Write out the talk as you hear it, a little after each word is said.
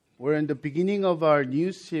We're in the beginning of our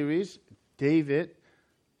new series, David,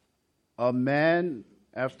 a man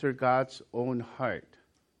after God's own heart.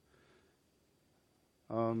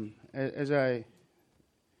 As I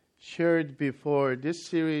shared before, this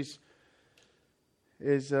series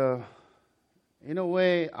is, in a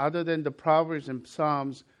way, other than the Proverbs and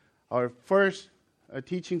Psalms, our first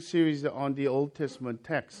teaching series on the Old Testament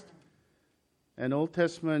text. And Old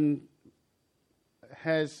Testament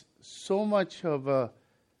has so much of a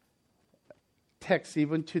text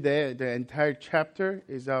even today. The entire chapter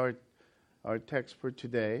is our text for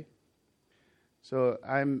today. So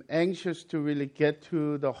I'm anxious to really get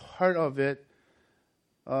to the heart of it.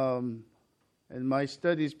 And my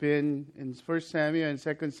study's been in 1 Samuel and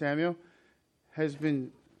 2 Samuel has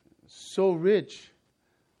been so rich.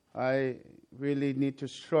 I really needed to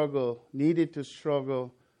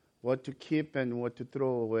struggle what to keep and what to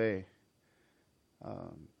throw away.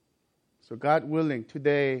 So God willing,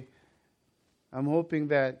 today I'm hoping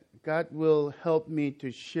that God will help me to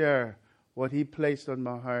share what He placed on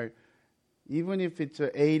my heart, even if it's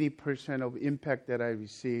 80% of impact that I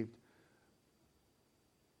received.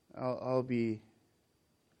 I'll be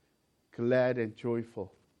glad and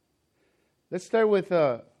joyful. Let's start with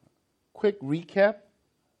a quick recap.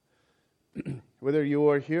 Whether you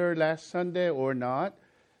were here last Sunday or not,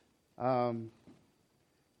 the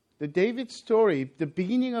David story, the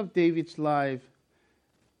beginning of David's life,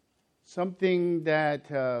 something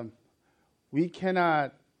that we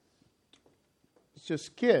cannot just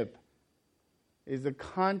skip, is the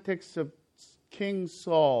context of King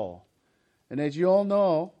Saul. And as you all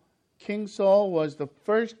know, King Saul was the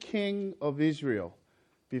first king of Israel.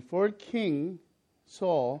 Before King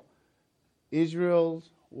Saul, Israel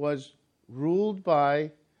was ruled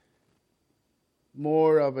by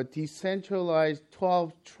more of a decentralized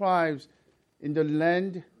 12 tribes in the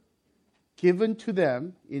land given to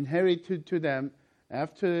them, inherited to them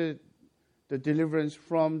after the deliverance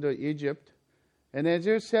from the Egypt. And as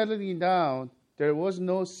they're settling down, there was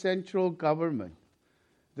no central government.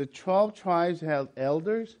 The 12 tribes had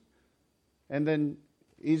elders, and then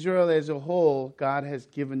Israel as a whole, God has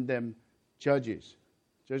given them judges.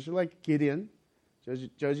 Judges like Gideon,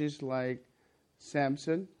 judges like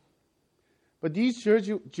Samson. But these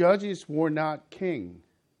judges were not king.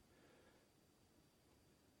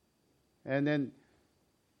 And then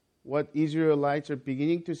what Israelites are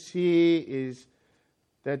beginning to see is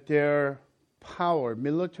that their power,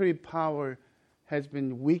 military power, has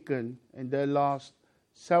been weakened, and they lost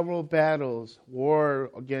several battles,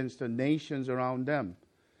 war against the nations around them.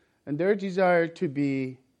 And their desire to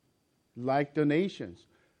be like the nations.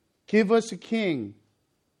 Give us a king.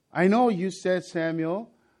 I know you said,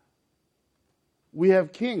 Samuel, we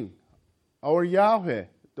have king, our Yahweh,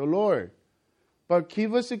 the Lord. But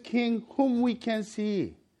give us a king whom we can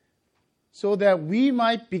see, so that we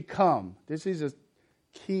might become, this is a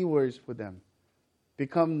key words for them,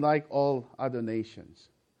 become like all other nations.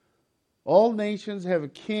 All nations have a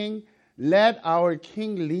king. Let our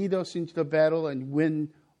king lead us into the battle and win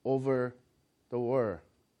over the war.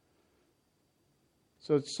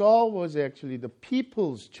 So Saul was actually the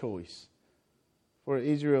people's choice for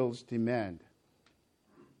Israel's demand.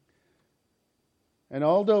 And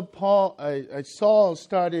although Saul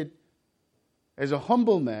started as a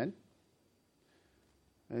humble man,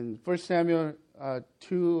 in 1 Samuel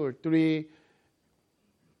 2 or 3,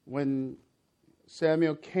 when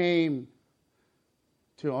Samuel came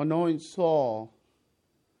to anoint Saul,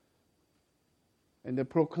 and they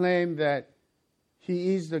proclaimed that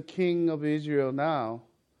he is the king of Israel now,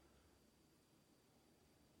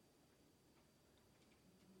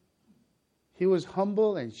 he was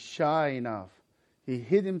humble and shy enough. He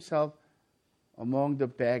hid himself among the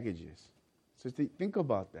baggages. So think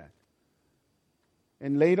about that.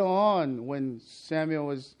 And later on, when Samuel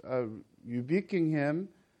was rebuking him,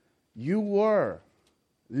 you were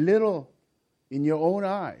little in your own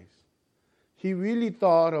eyes. He really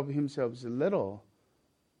thought of himself as little.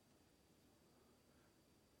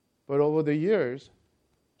 But over the years,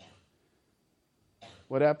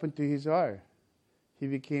 what happened to his heart? He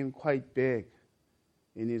became quite big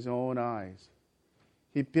in his own eyes.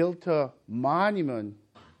 He built a monument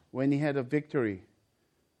when he had a victory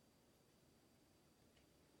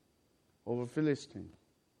over Philistine.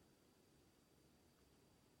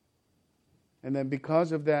 And then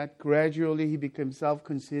because of that, gradually he became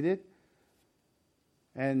self-conceited.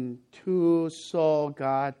 And to Saul,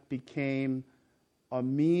 God became a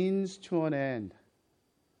means to an end.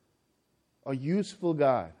 A useful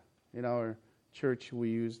God. In our church, we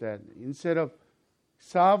use that. Instead of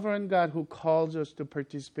sovereign God who calls us to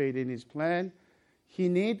participate in His plan, he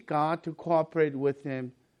needs God to cooperate with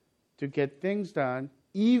Him to get things done,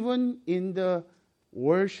 even in the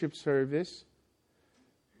worship service,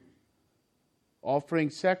 offering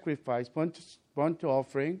sacrifice, burnt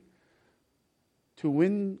offering, to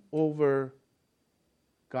win over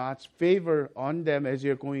God's favor on them as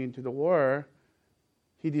you're going into the war.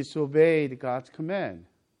 He disobeyed God's command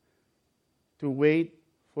to wait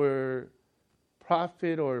for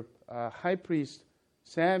prophet or high priest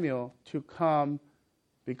Samuel to come,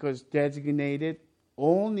 because designated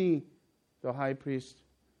only the high priest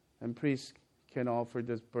and priest can offer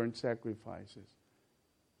the burnt sacrifices.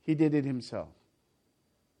 He did it himself.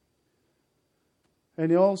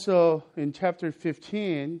 And also in chapter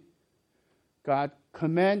 15, God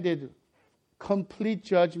commanded complete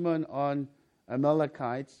judgment on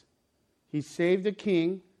Amalekites. He saved the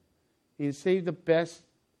king. He saved the best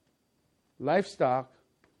livestock.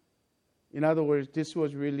 In other words, this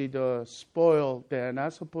was really the spoil. They're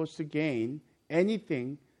not supposed to gain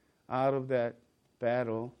anything out of that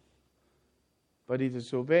battle. But he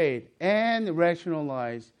disobeyed and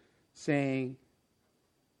rationalized, saying,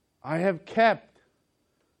 I have kept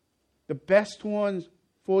the best ones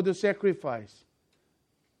for the sacrifice.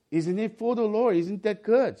 Isn't it for the Lord? Isn't that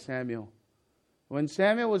good, Samuel? When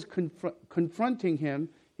Samuel was confronting him,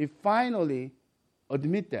 he finally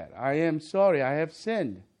admitted that. I am sorry, I have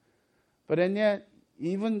sinned. But and yet,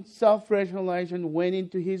 even self-rationalization went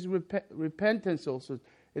into his repentance also.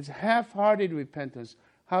 It's half-hearted repentance.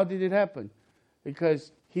 How did it happen?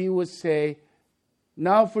 Because he would say,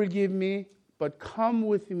 now forgive me, but come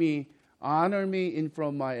with me, honor me in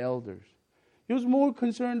front of my elders. He was more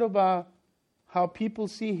concerned about how people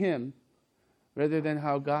see him rather than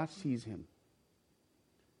how God sees him.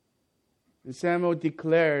 And Samuel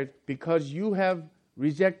declared, because you have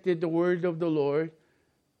rejected the word of the Lord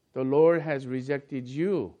has rejected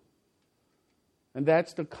you. And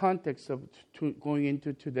that's the context of going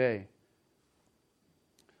into today.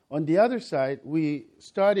 On the other side, we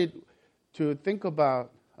started to think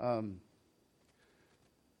about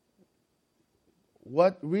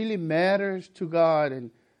what really matters to God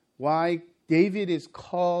and why David is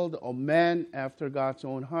called a man after God's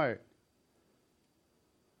own heart.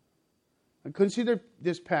 And consider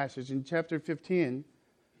this passage in chapter 15.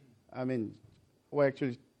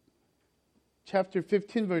 Chapter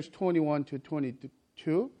 15, verse 21 to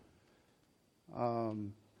 22.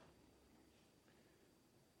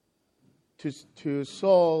 To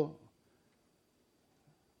Saul,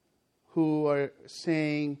 who are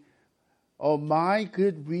saying, oh, my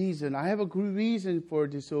good reason, I have a good reason for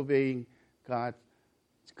disobeying God's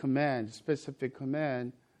command, specific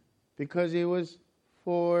command, because it was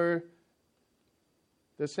for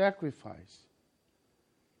the sacrifice.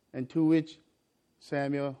 And to which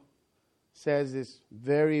Samuel says this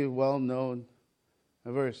very well-known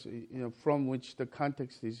verse, from which the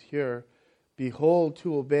context is here. Behold,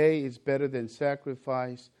 to obey is better than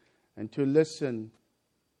sacrifice, and to listen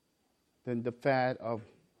than the fat of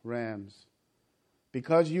rams.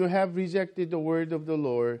 Because you have rejected the word of the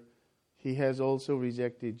Lord, he has also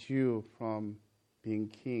rejected you from being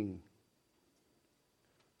king.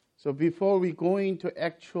 So before we go into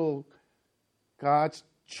actual God's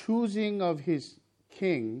choosing of his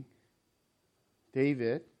king,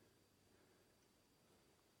 David,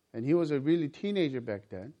 and he was a really teenager back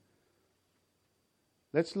then,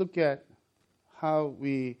 let's look at how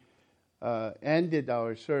we ended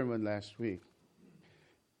our sermon last week.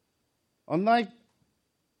 Unlike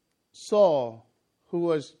Saul, who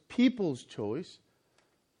was people's choice,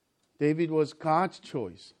 David was God's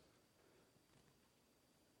choice.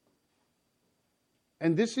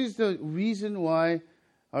 And this is the reason why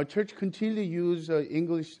our church continues to use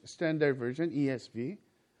English Standard Version, ESV.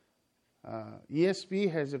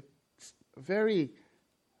 ESV has a very,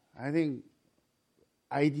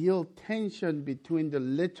 ideal tension between the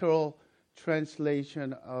literal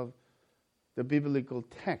translation of the biblical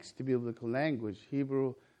text, the biblical language,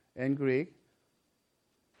 Hebrew and Greek,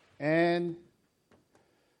 and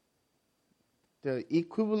the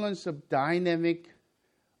equivalence of dynamic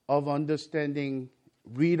of understanding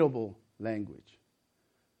readable language.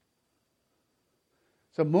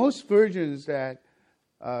 So most versions that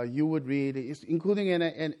you would read, including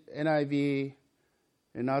NIV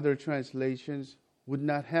and other translations, would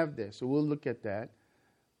not have this. So we'll look at that.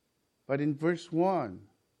 But in verse 1,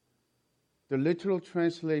 the literal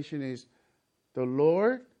translation is, the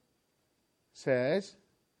Lord says,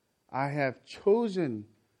 I have chosen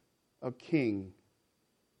a king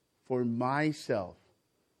for myself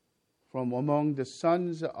from among the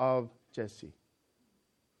sons of Jesse.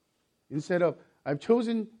 Instead of, I've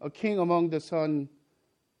chosen a king among the son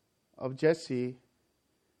of Jesse,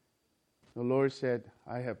 the Lord said,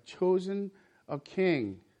 I have chosen a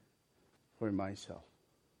king for myself.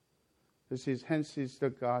 Hence is the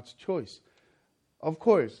God's choice. Of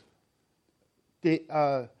course,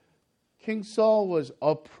 King Saul was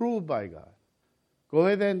approved by God. Go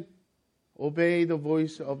ahead and obey the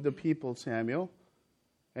voice of the people, Samuel.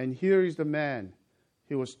 And here is the man.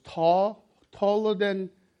 He was taller than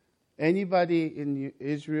anybody in the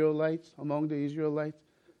Israelites, among the Israelites.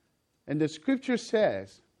 And the scripture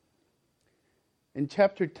says in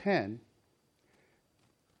chapter 10,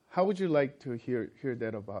 how would you like to hear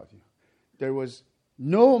that about you? There was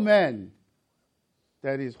no man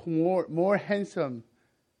that is more handsome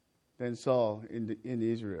than Saul in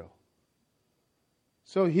Israel.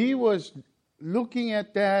 So he was looking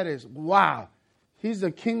at that as, wow, he's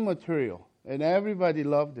a king material. And everybody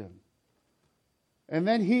loved him. And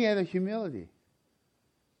then he had a humility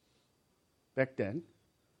back then.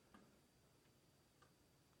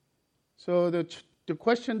 So the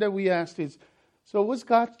question that we asked is, so was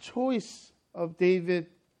God's choice of David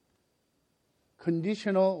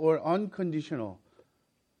conditional or unconditional?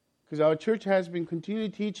 Because our church has been continually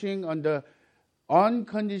teaching on the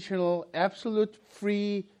unconditional, absolute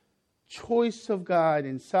free choice of God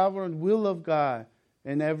and sovereign will of God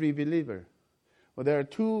in every believer. Well, there are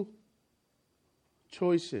two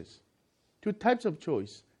choices, two types of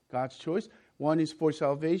choice. God's choice. One is for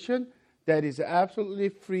salvation. That is absolutely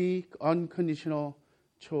free, unconditional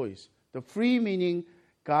choice. The free meaning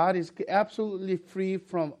God is absolutely free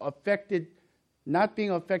from not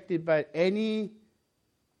being affected by any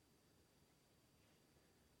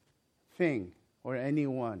thing or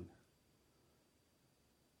anyone.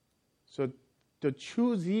 So the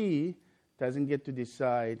choosee doesn't get to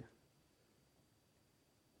decide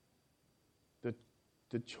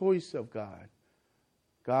the choice of God.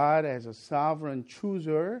 God, as a sovereign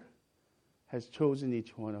chooser, has chosen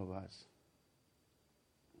each one of us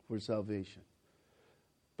for salvation.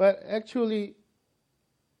 But actually,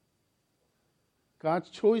 God's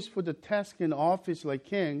choice for the task and office like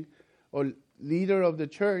king or leader of the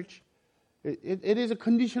church, it is a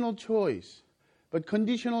conditional choice. But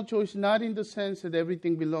conditional choice not in the sense that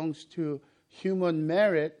everything belongs to human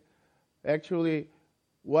merit. Actually,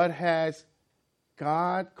 what has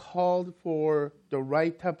God called for the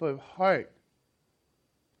right type of heart.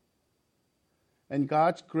 And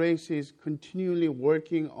God's grace is continually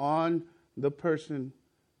working on the person,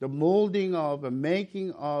 the molding of, the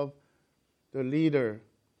making of the leader,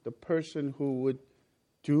 the person who would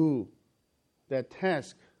do that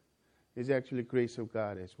task is actually grace of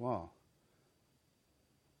God as well.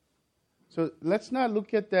 So let's not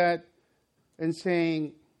look at that and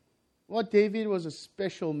saying, well, David was a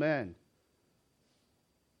special man.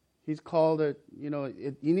 He's called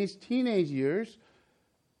in his teenage years,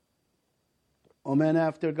 a man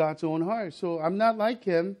after God's own heart. So I'm not like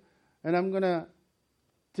him, and I'm going to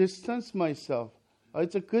distance myself.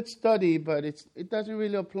 It's a good study, but it doesn't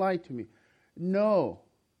really apply to me. No.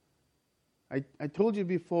 I told you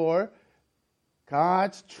before,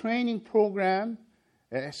 God's training program,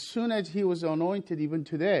 as soon as he was anointed, even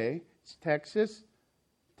today, it's Texas.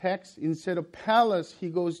 Instead of palace, he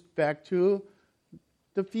goes back to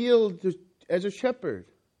the field as a shepherd.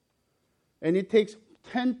 And it takes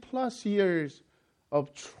 10 plus years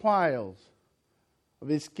of trials,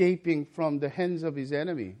 of escaping from the hands of his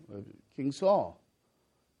enemy, King Saul.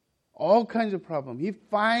 All kinds of problems. He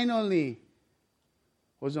finally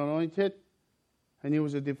was anointed, and he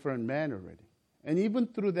was a different man already. And even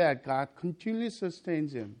through that, God continually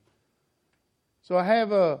sustains him. So I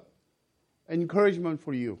have an encouragement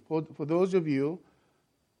for you, for those of you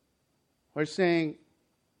who are saying,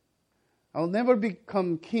 I'll never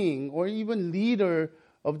become king or even leader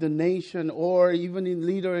of the nation or even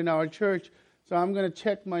leader in our church, so I'm going to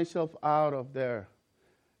check myself out of there.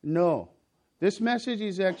 No. This message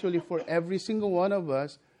is actually for every single one of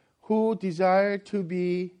us who desire to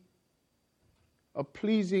be a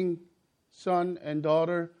pleasing son and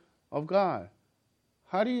daughter of God.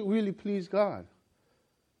 How do you really please God?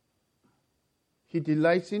 He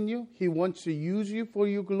delights in you. He wants to use you for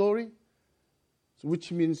your glory,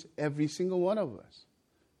 which means every single one of us,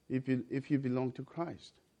 if you belong to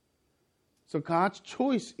Christ. So God's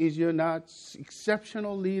choice is you're not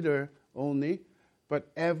exceptional leader only,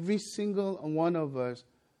 but every single one of us.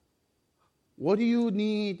 What do you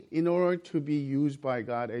need in order to be used by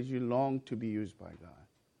God as you long to be used by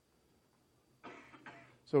God?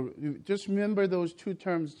 So just remember those two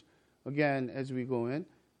terms again as we go in.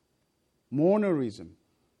 Monorism.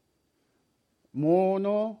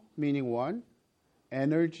 Mono meaning one.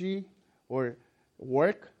 Energy or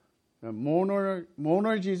work.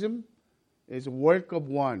 Monergism is work of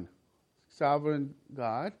one. sovereign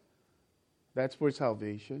God. That's for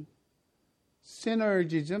salvation.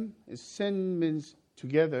 Synergism is sin means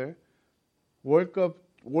together.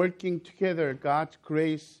 Working together, God's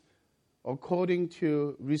grace according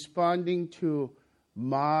to responding to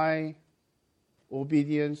my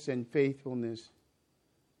obedience and faithfulness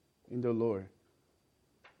in the Lord.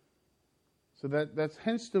 So that's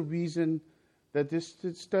hence the reason that this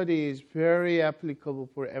study is very applicable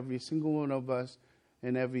for every single one of us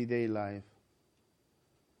in everyday life.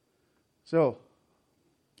 So,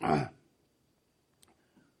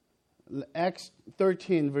 Acts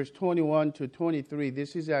 13, verse 21 to 23,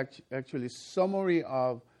 this is actually a summary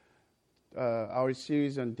of our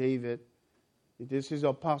series on David. This is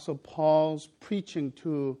Apostle Paul's preaching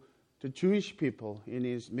to the Jewish people in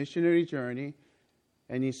his missionary journey,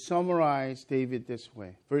 and he summarized David this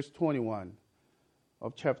way. Verse 21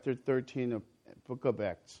 of chapter 13 of book of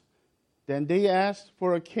Acts. Then they asked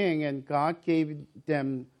for a king, and God gave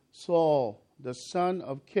them Saul, the son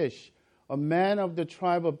of Kish, a man of the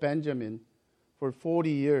tribe of Benjamin, for 40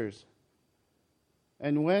 years.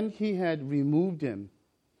 And when he had removed him,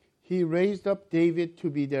 he raised up David to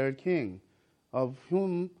be their king, of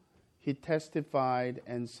whom he testified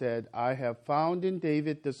and said, I have found in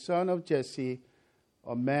David the son of Jesse,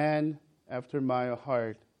 a man after my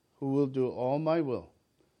heart, who will do all my will.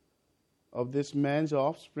 Of this man's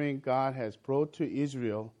offspring God has brought to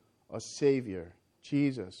Israel a Savior,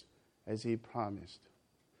 Jesus, as he promised.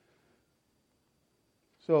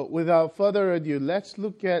 So without further ado, let's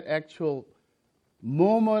look at actual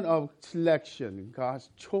moment of selection, God's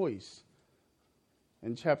choice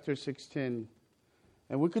in chapter 16.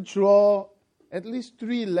 And we could draw at least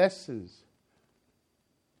 3 lessons.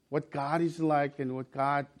 What God is like and what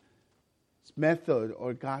God's method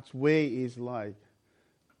or God's way is like.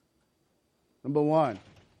 Number 1.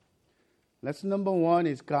 Lesson number 1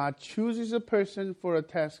 is God chooses a person for a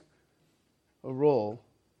task, a role,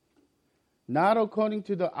 not according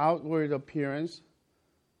to the outward appearance,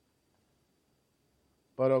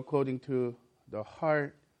 but according to the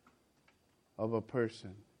heart of a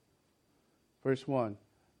person. Verse 1.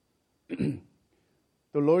 The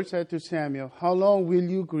Lord said to Samuel, how long will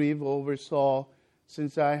you grieve over Saul,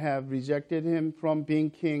 since I have rejected him from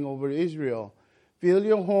being king over Israel? Fill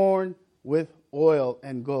your horn with oil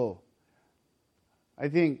and go. I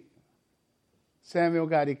think Samuel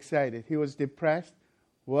got excited. He was depressed.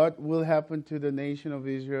 What will happen to the nation of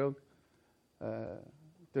Israel?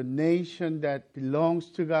 The nation that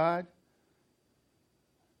belongs to God.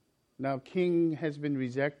 Now, king has been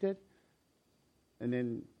rejected. And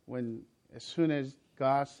then as soon as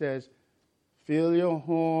God says, fill your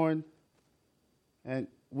horn and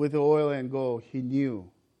with oil and go, he knew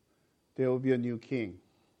there will be a new king.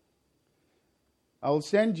 I will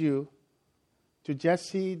send you to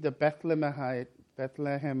Jesse the Bethlehemite,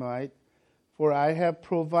 for I have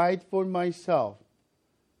provided for myself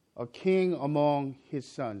a king among his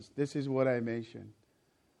sons. This is what I mentioned.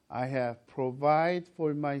 I have provided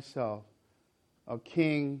for myself a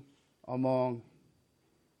king among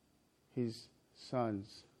his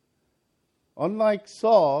sons. Unlike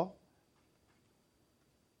Saul,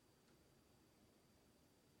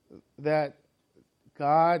 that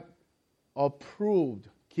God approved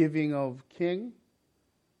giving of king,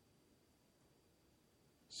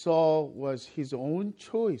 Saul was his own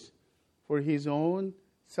choice for his own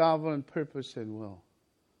sovereign purpose and will.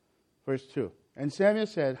 Verse 2. And Samuel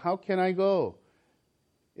said, how can I go?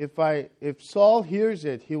 If Saul hears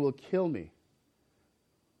it, he will kill me.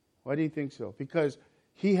 Why do you think so? Because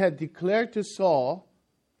he had declared to Saul,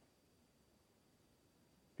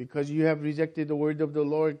 because you have rejected the word of the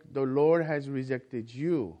Lord has rejected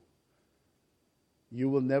you. You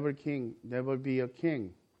will never be a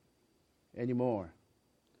king anymore.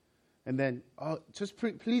 And then,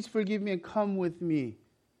 please forgive me and come with me.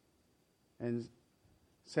 And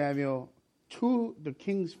Samuel, to the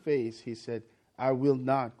king's face, he said, I will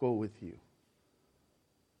not go with you.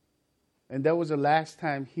 And that was the last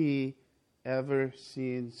time he ever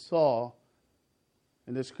seen Saul.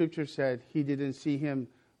 And the scripture said he didn't see him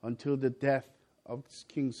until the death of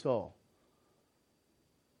King Saul.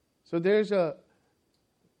 So there's a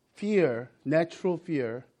fear, natural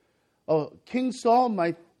fear. Oh, King Saul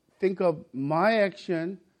might think of my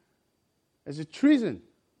action as a treason,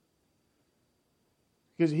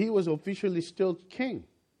 because he was officially still king,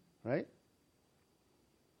 right?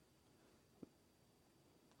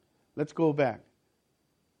 Let's go back.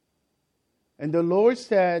 And the Lord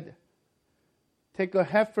said, take a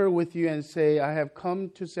heifer with you and say, I have come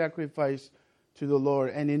to sacrifice to the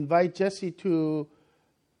Lord, and invite Jesse to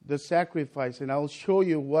the sacrifice, and I will show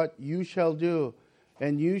you what you shall do.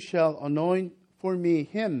 and you shall anoint for me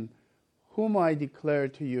him whom I declare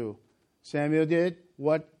to you. Samuel did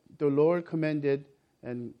what the Lord commanded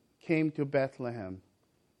and came to Bethlehem.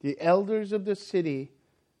 The elders of the city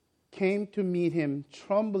came to meet him,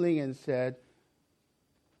 trembling, and said,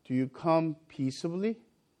 "Do you come peaceably?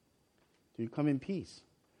 Do you come in peace?"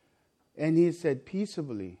 And he said,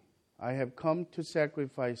 "Peaceably, I have come to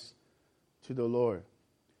sacrifice to the Lord.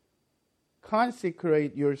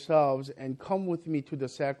 Consecrate yourselves and come with me to the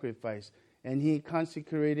sacrifice." And he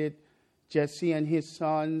consecrated Jesse and his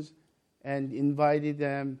sons and invited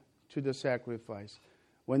them to the sacrifice.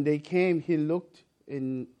 When they came, he looked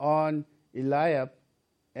on Eliab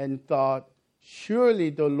and thought, "Surely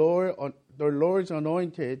the Lord's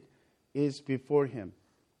anointed is before him."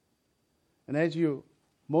 And as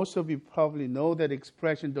most of you probably know that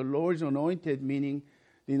expression, the Lord's anointed, meaning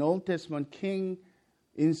in Old Testament king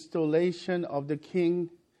installation of the king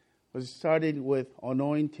was started with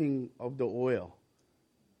anointing of the oil.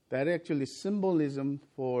 That actually symbolism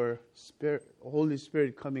for Holy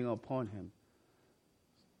Spirit coming upon him.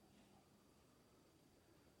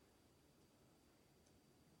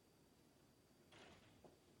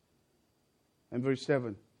 And verse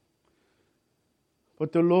 7.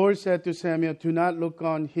 But the Lord said to Samuel, "Do not look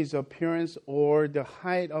on his appearance or the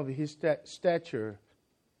height of his stature,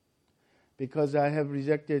 because I have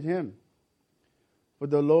rejected him. For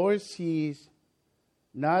the Lord sees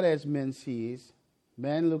not as man sees.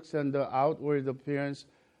 Man looks on the outward appearance,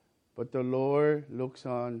 but the Lord looks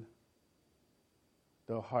on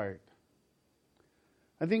the heart."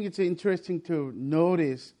 I think it's interesting to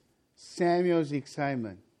notice Samuel's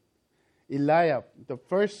excitement. Eliab, the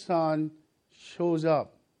first son, shows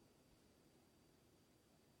up.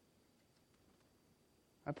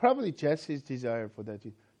 Probably Jesse's desire for that.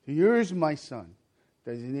 Here's my son.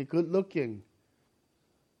 Isn't he good looking?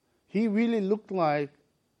 He really looked like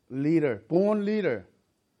leader, born leader.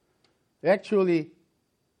 Actually,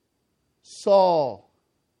 Saul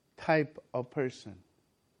type of person.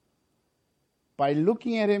 By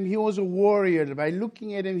looking at him, he was a warrior. By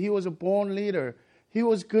looking at him, he was a born leader. He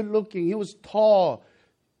was good looking. He was tall.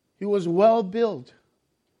 He was well built.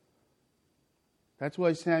 That's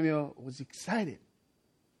why Samuel was excited.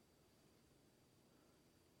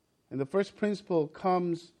 And the first principle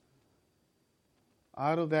comes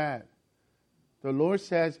out of that. The Lord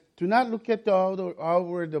says, "Do not look at the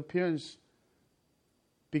outward appearance,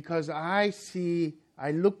 because I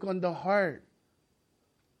look on the heart."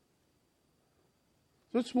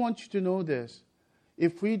 Just want you to know this.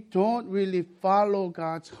 If we don't really follow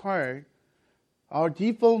God's heart, our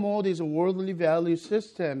default mode is a worldly value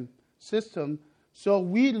system. So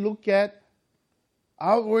we look at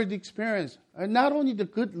outward experience. And not only the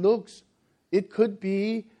good looks, it could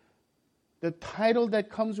be the title that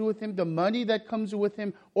comes with him, the money that comes with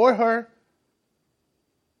him or her.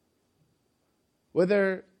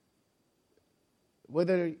 Whether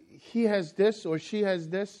he has this or she has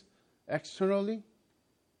this externally.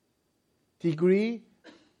 Degree.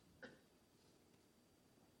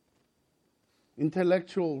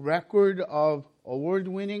 Intellectual record of award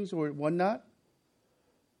winnings or whatnot.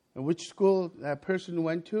 And which school that person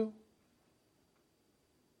went to.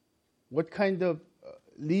 What kind of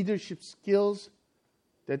leadership skills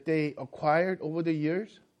that they acquired over the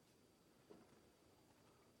years.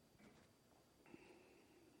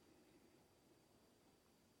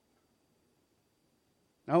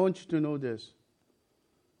 I want you to know this.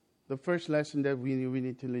 The first lesson that we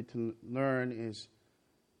need to learn is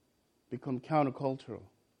become countercultural.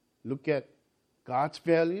 Look at God's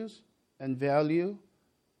values and value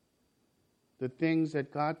the things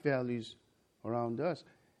that God values around us.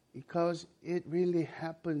 Because it really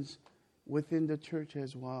happens within the church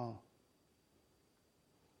as well.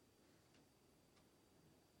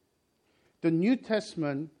 The New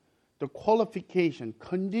Testament, the qualification,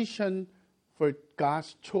 condition for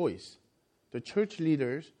God's choice, the church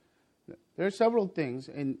leaders, there are several things.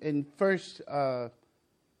 In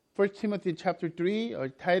 1 Timothy chapter 3 or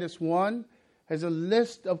Titus 1 has a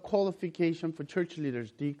list of qualification for church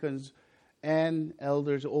leaders, deacons, and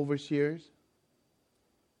elders, overseers.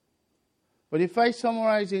 But if I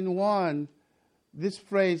summarize in one, this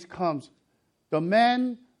phrase comes, the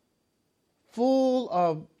man full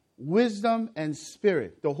of wisdom and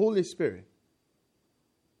spirit, the Holy Spirit,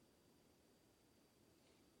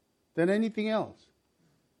 than anything else.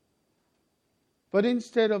 But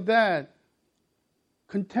instead of that,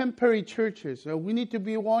 contemporary churches, we need to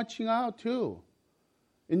be watching out too.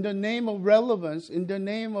 In the name of relevance, in the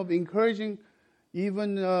name of encouraging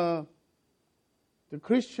even the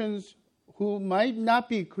Christians who might not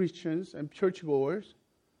be Christians and churchgoers,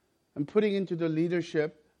 and putting into the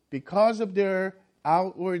leadership because of their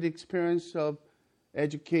outward experience of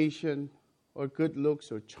education or good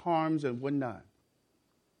looks or charms and whatnot.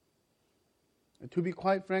 And to be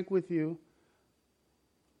quite frank with you,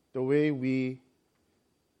 the way we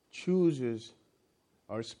chooses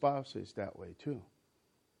our spouses that way too.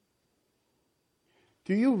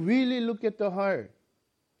 Do you really look at the heart?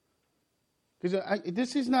 Because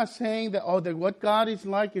this is not saying that that what God is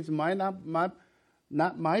like is not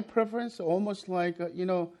my preference. Almost like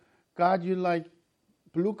God, you like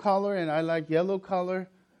blue color and I like yellow color.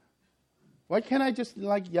 Why can't I just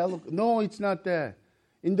like yellow? No, it's not that.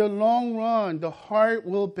 In the long run, the heart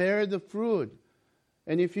will bear the fruit.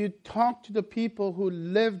 And if you talk to the people who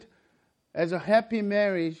lived as a happy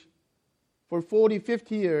marriage for 40,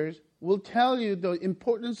 50 years, will tell you the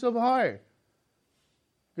importance of heart.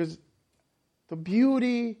 Because the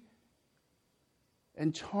beauty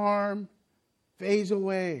and charm fades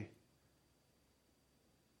away.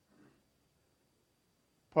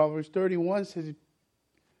 Proverbs 31 says,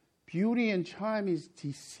 beauty and charm is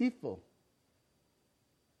deceitful.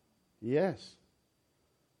 Yes.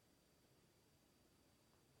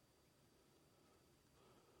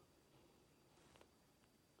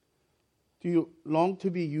 Do you long to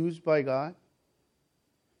be used by God?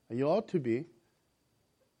 You ought to be.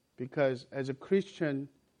 Because as a Christian,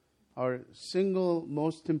 our single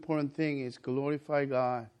most important thing is glorify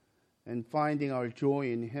God and finding our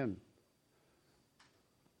joy in Him.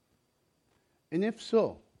 And if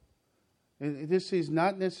so, and this is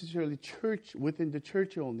not necessarily church within the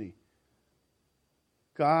church only.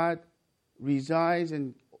 God resides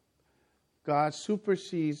and God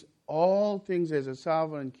supersedes all things as a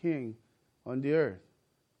sovereign king on the earth.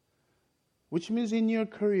 Which means in your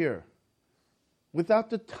career, without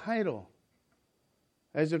the title,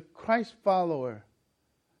 as a Christ follower,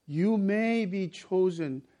 you may be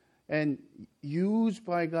chosen and used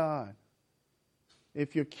by God.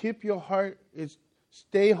 If you keep your heart,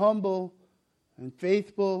 stay humble and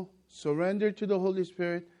faithful, surrender to the Holy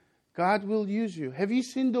Spirit, God will use you. Have you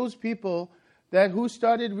seen those people who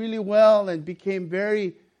started really well and became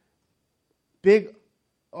very big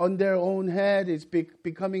on their own head, is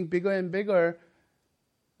becoming bigger and bigger,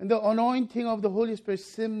 and the anointing of the Holy Spirit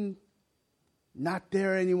seemed not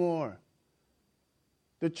there anymore.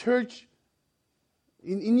 The church,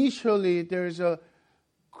 initially, there's a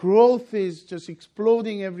growth is just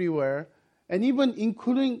exploding everywhere, and even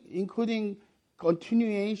including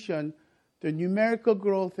continuation, the numerical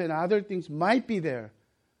growth and other things might be there.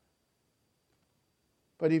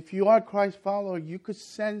 But if you are a Christ follower, you could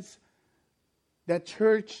sense that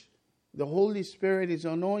church, the Holy Spirit is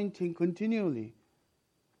anointing continually.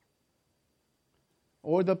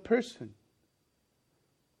 Or the person.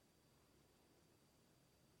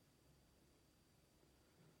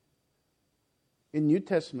 In New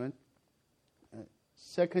Testament,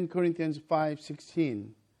 2 Corinthians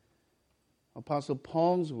 5:16, Apostle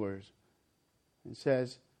Paul's words, it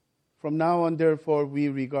says, "From now on, therefore, we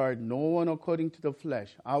regard no one according to the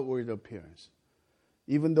flesh, outward appearance.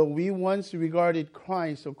 Even though we once regarded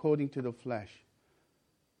Christ according to the flesh,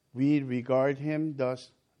 we regard him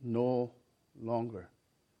thus no longer."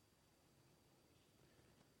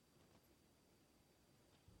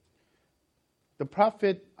 The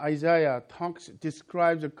prophet Isaiah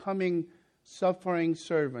describes a coming suffering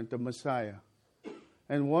servant, the Messiah.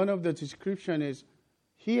 And one of the description is,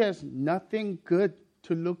 he has nothing good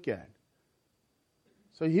to look at.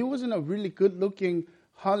 So he wasn't a really good-looking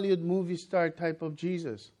Hollywood movie star type of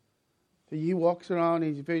Jesus. So he walks around,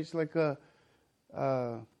 his face like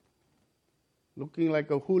looking like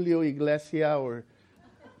a Julio Iglesias or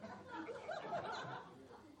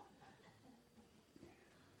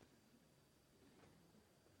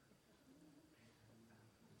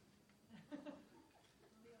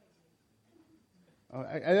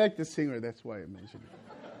I like the singer, that's why I mentioned it.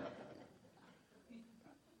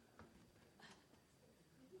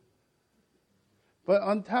 But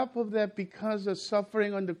on top of that, because of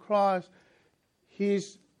suffering on the cross,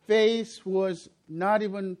 his face was not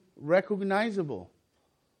even recognizable.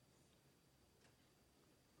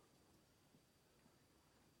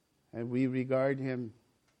 And we regard him.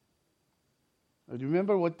 Do you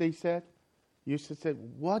remember what they said? You used to say,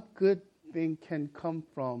 what good thing can come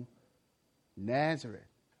from Nazareth,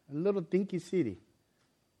 a little dinky city?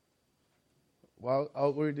 Well,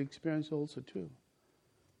 outward experience also too.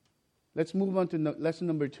 Let's move on to lesson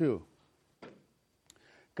number 2.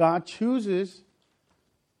 God chooses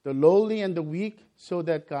the lowly and the weak so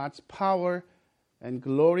that God's power and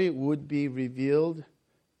glory would be revealed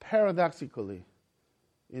paradoxically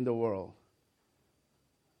in the world.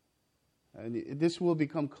 And this will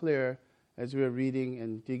become clear as we're reading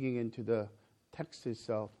and digging into the text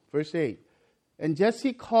itself. Verse 8. And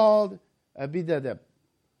Jesse called Abinadab,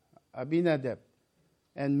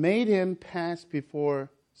 and made him pass before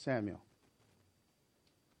Samuel.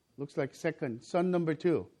 Looks like son number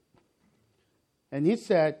 2. And he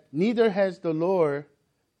said, neither has the Lord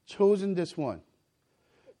chosen this one.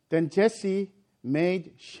 Then Jesse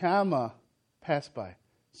made Shammah pass by,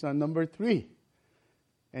 son number 3.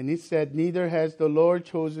 And he said, neither has the Lord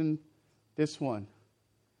chosen this one.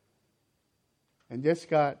 And just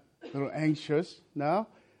got a little anxious now.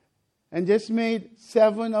 And just made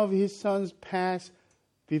 7 of his sons pass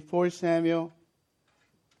before Samuel.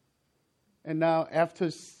 And now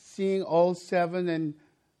after seeing all 7 and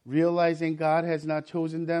realizing God has not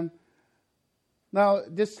chosen them, now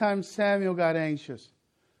this time Samuel got anxious.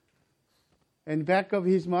 And back of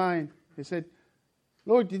his mind, he said,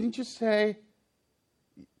 Lord, didn't you say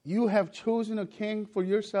you have chosen a king for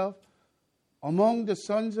yourself among the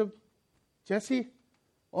sons of Jesse?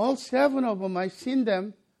 All 7 of them, I've seen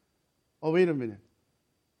them. Oh, wait a minute.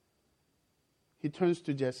 He turns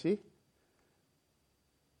to Jesse.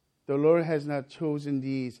 The Lord has not chosen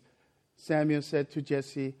these. Samuel said to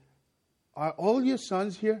Jesse, are all your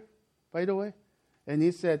sons here, by the way? And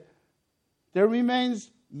he said, there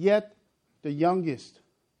remains yet the youngest.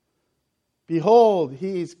 Behold,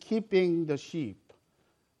 he is keeping the sheep.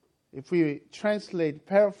 If we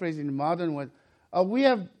paraphrase in modern words, we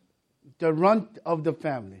have the runt of the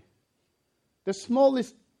family. The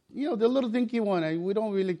smallest, the little dinky one, we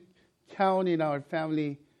don't really count in our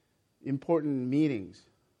family important meetings.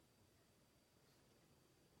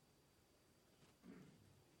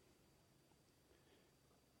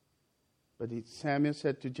 But Samuel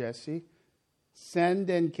said to Jesse, send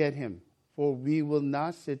and get him, for we will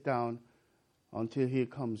not sit down until he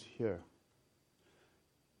comes here.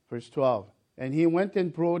 Verse 12, and he went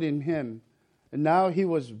and brought in him, and now he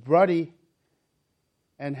was ruddy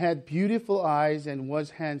and had beautiful eyes and was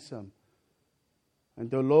handsome. And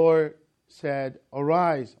the Lord said,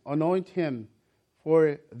 arise, anoint him,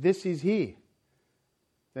 for this is he.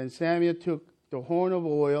 Then Samuel took the horn of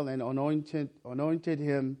oil and anointed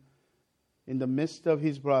him in the midst of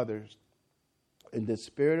his brothers. And the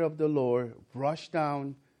Spirit of the Lord rushed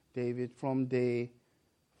down David from day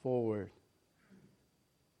forward.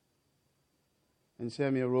 And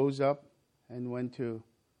Samuel rose up and went to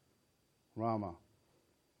Ramah.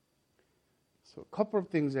 So a couple of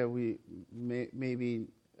things that we maybe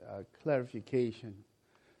clarification.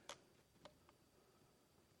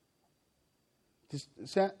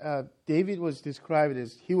 David was described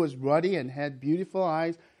as he was ruddy and had beautiful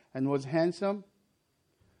eyes and was handsome.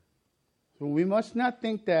 So we must not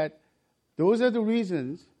think that those are the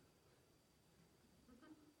reasons,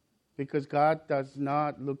 because God does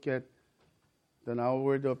not look at the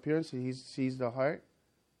outward appearance, He sees the heart.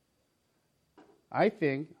 I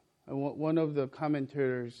think, one of the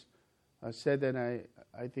commentators said that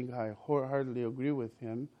I think I wholeheartedly agree with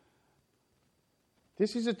him.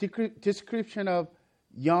 This is a description of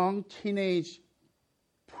young, teenage,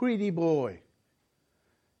 pretty boy.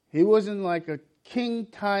 He wasn't like a king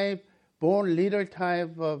type, born leader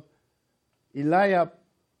type of Eliab,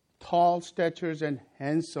 tall statures and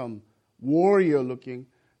handsome, warrior looking.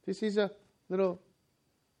 This is a little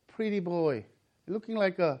pretty boy, looking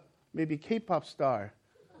like a maybe K-pop star.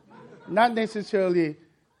 Not necessarily.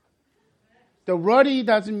 The ruddy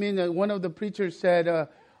doesn't mean that one of the preachers said,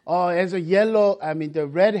 as the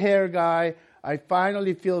red hair guy, I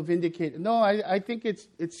finally feel vindicated. No, I think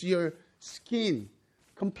it's your skin,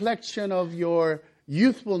 complexion of your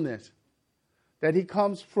youthfulness, that he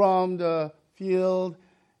comes from the field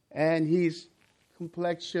and his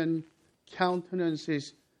complexion, countenance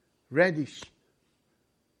is reddish.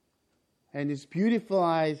 And his beautiful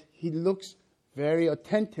eyes, he looks very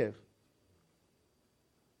attentive.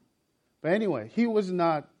 But anyway, he was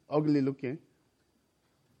not ugly looking.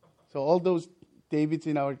 So all those Davids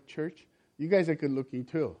in our church, you guys are good looking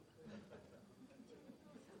too.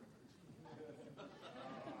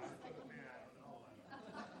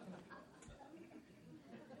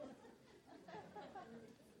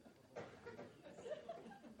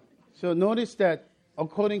 So notice that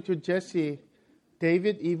according to Jesse,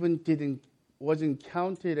 David even wasn't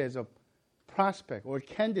counted as a prospect or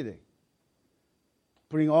candidate.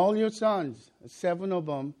 Bring all your sons, 7 of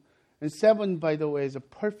them. And 7, by the way, is a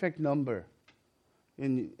perfect number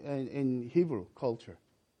in Hebrew culture.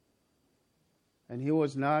 And he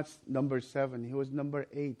was not number 7. He was number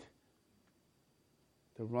 8,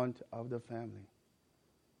 the runt of the family.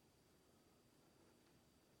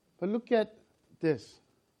 But look at this.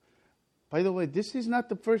 By the way, this is not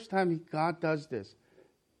the first time God does this.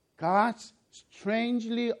 God's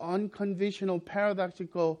strangely unconventional,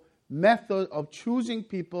 paradoxical method of choosing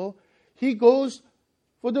people, He goes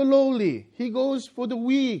for the lowly. He goes for the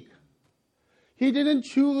weak. He didn't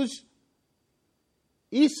choose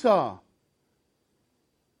Esau,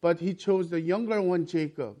 but He chose the younger one,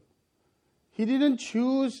 Jacob. He didn't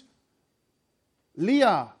choose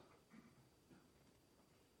Leah.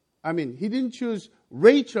 He didn't choose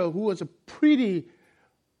Rachel, who was a pretty,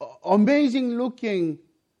 amazing looking,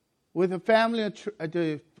 with a family,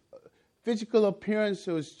 the physical appearance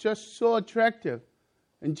was just so attractive.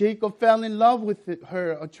 And Jacob fell in love with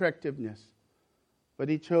her attractiveness. But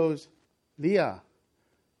he chose Leah,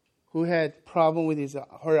 who had problem with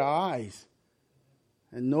her eyes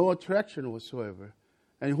and no attraction whatsoever,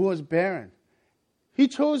 and who was barren. He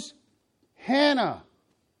chose Hannah,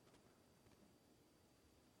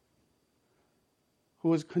 who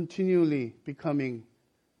was continually becoming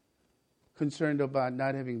concerned about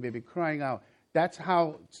not having baby, crying out. That's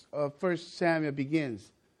how 1 Samuel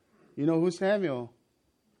begins. You know who Samuel's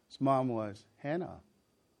mom was? Hannah.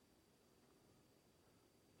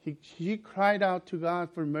 She cried out to God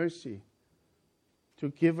for mercy to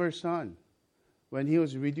give her son when he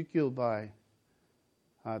was ridiculed by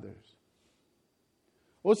others.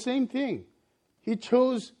 Well, same thing. He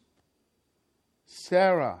chose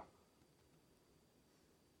Sarah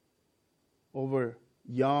over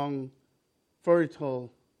young,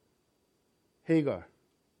 fertile Hagar.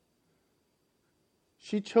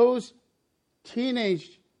 She chose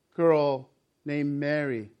teenage girl named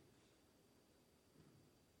Mary.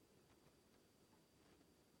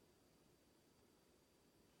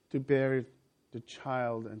 To bear the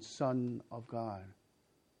child and son of God.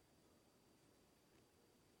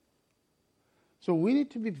 So we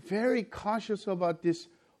need to be very cautious about this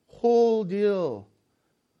whole deal.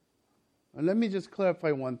 And let me just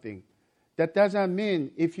clarify one thing. That doesn't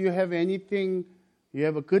mean if you have anything, you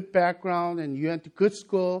have a good background and you went to good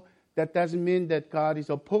school, that doesn't mean that God is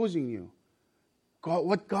opposing you.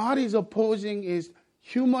 What God is opposing is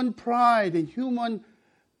human pride and human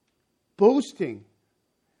boasting.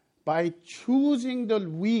 By choosing the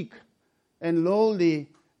weak and lowly,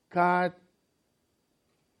 God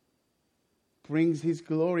brings His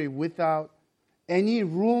glory without any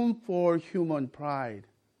room for human pride.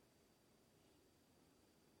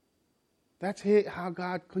 That's how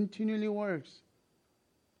God continually works.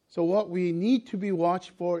 So what we need to be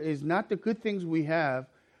watched for is not the good things we have,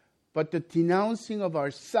 but the denouncing of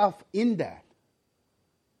ourselves in that.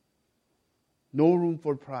 No room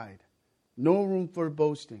for pride. No room for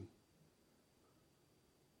boasting.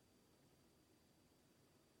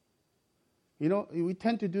 You know, we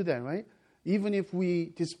tend to do that, right? Even if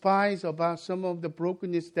we despise about some of the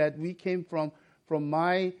brokenness that we came from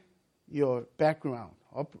your background,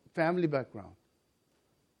 or family background.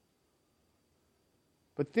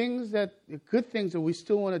 But good things that we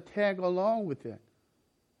still want to tag along with it.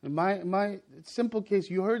 In my simple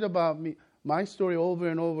case, you heard about my story over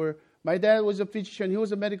and over. My dad was a physician. He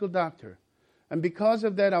was a medical doctor. And because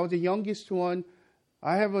of that, I was the youngest one.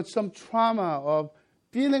 I have some trauma of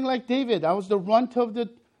feeling like David. I was the runt of the,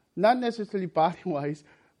 not necessarily body-wise,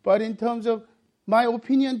 but in terms of my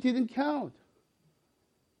opinion didn't count.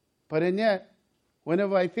 But and yet,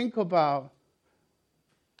 whenever I think about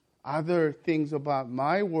other things about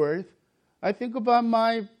my worth, I think about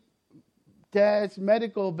my dad's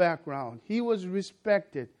medical background. He was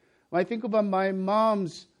respected. When I think about my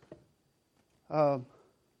mom's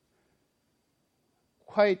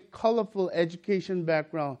quite colorful education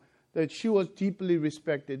background, that she was deeply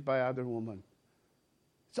respected by other women.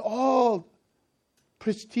 It's all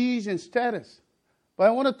prestige and status. But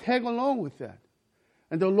I want to tag along with that.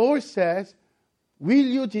 And the Lord says, will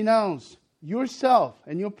you denounce yourself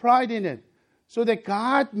and your pride in it so that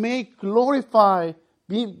God may be glorified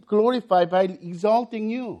by exalting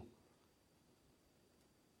you?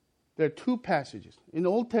 There are two passages. In the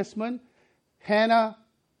Old Testament, Hannah,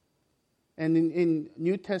 and in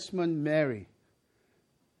New Testament, Mary.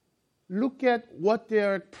 Look at what they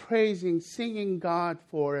are praising, singing God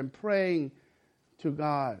for, and praying to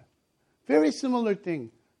God. Very similar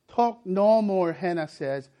thing. Talk no more, Hannah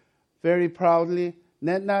says, very proudly.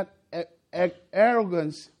 Let not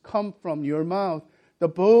arrogance come from your mouth. The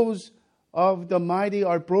bows of the mighty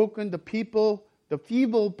are broken. The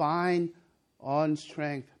feeble bind on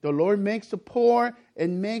strength. The Lord makes the poor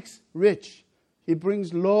and makes rich. He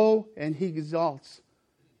brings low and He exalts.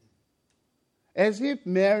 As if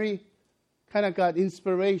Mary kind of got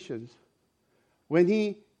inspirations when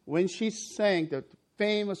she sang the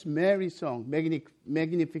famous Mary song,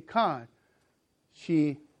 Magnificat.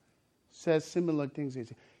 She says similar things.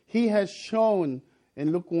 He has shown,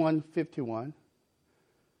 in Luke 1:51,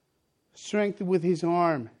 strength with his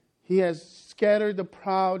arm. He has scattered the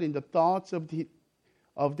proud in the thoughts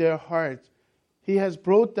of their hearts. He has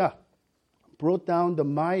brought down the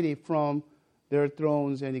mighty from their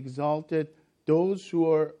thrones and exalted those who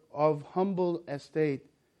are of humble estate.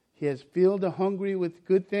 He has filled the hungry with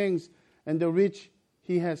good things, and the rich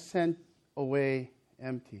he has sent away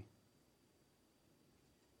empty.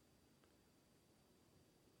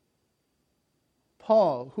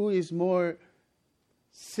 Paul, who is more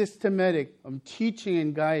systematic of teaching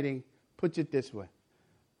and guiding, puts it this way.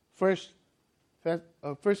 First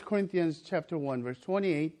Corinthians chapter 1, verse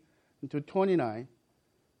 28 to 29.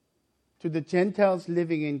 To the Gentiles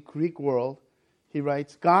living in Greek world, he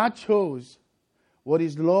writes, God chose what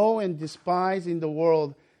is low and despised in the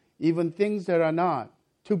world, even things that are not,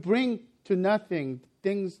 to bring to nothing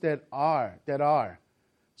things that are,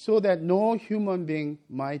 so that no human being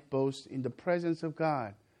might boast in the presence of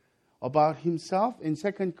God about himself. In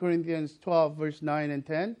 2 Corinthians 12, verse 9 and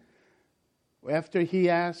 10, after he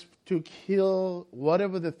asked to kill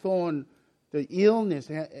whatever the thorn, the illness,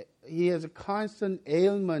 he has a constant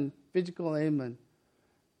ailment, physical ailment.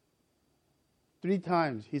 3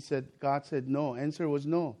 times God said no. Answer was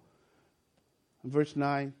no. Verse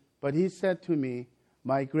 9, but he said to me,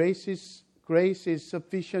 my grace is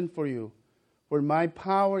sufficient for you, for my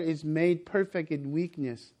power is made perfect in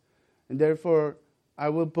weakness, and therefore I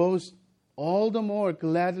will boast all the more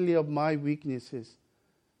gladly of my weaknesses,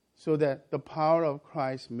 so that the power of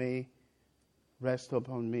Christ may rest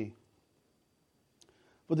upon me.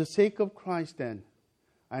 For the sake of Christ, then,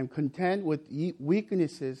 I am content with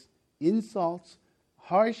weaknesses, insults,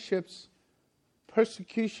 hardships,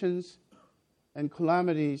 persecutions, and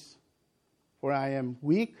calamities. For I am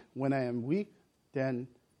weak. When I am weak, then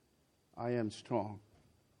I am strong.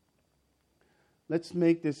 Let's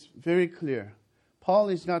make this very clear. Paul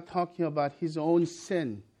is not talking about his own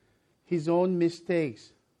sin, his own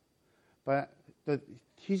mistakes, but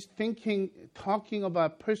he's talking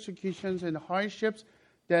about persecutions and hardships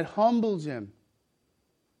that humbles him.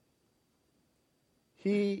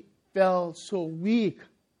 He felt so weak,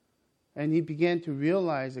 and he began to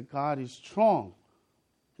realize that God is strong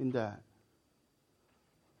in that.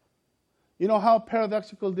 You know how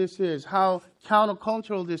paradoxical this is, how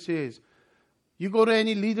countercultural this is. You go to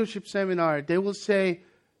any leadership seminar, they will say,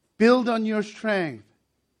 build on your strength.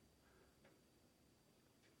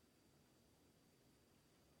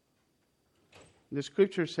 The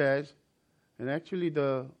scripture says, and actually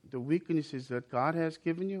the weaknesses that God has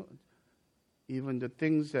given you, even the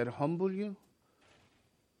things that humble you,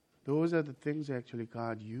 those are the things actually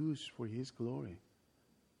God used for His glory.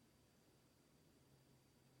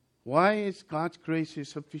 Why is God's grace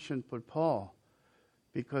sufficient for Paul?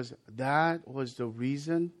 Because that was the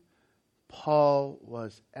reason Paul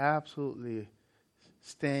was absolutely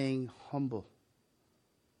staying humble.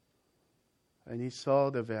 And he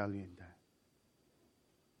saw the value in that.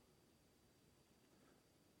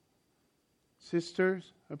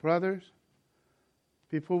 Sisters, brothers,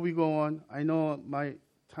 before we go on, I know my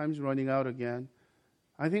time's running out again.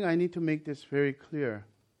 I think I need to make this very clear.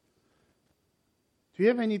 Do you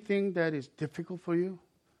have anything that is difficult for you?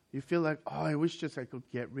 You feel like, oh, I wish just I could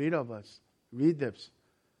get rid of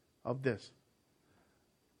this.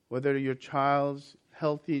 Whether your child's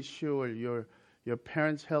health issue or your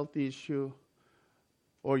parents' health issue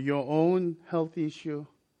or your own health issue,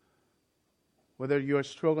 whether you're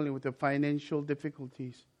struggling with the financial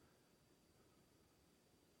difficulties,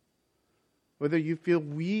 whether you feel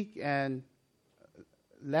weak and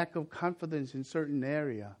lack of confidence in certain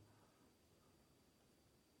area.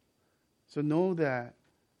 So know that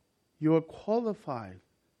you are qualified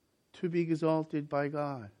to be exalted by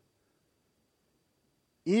God.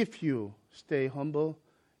 If you stay humble,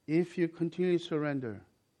 if you continue to surrender.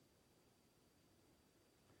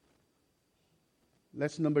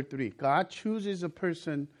 That's number 3. God chooses a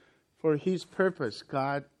person for His purpose.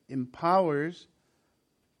 God empowers.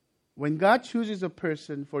 When God chooses a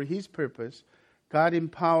person for His purpose, God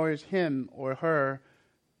empowers him or her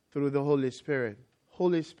through the Holy Spirit.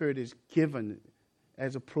 Holy Spirit is given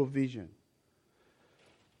as a provision.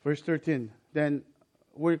 Verse 13. Then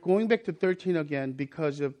we're going back to 13 again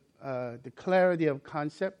because of the clarity of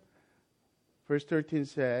concept. Verse 13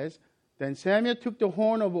 says, Then Samuel took the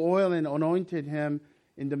horn of oil and anointed him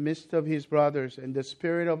in the midst of his brothers, and the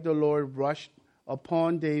Spirit of the Lord rushed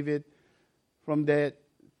upon David from that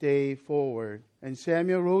day forward. And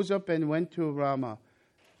Samuel rose up and went to Ramah.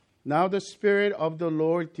 Now the Spirit of the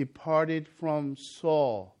Lord departed from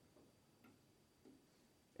Saul,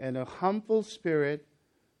 and a harmful spirit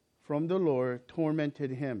from the Lord tormented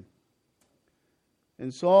him.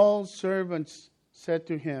 And Saul's servants said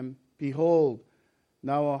to him, Behold,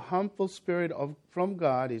 now a harmful spirit from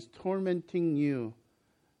God is tormenting you.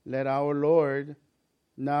 Let our Lord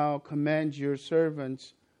now command your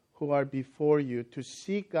servants who are before you to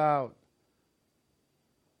seek out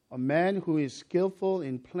a man who is skillful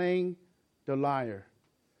in playing the lyre.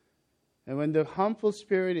 And when the harmful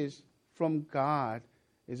spirit is from God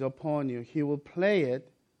is upon you, he will play it,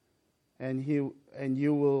 and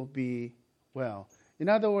you will be well. In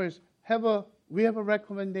other words, we have a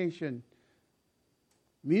recommendation.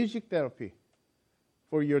 Music therapy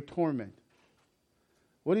for your torment.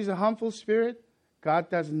 What is a harmful spirit?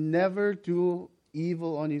 God does never do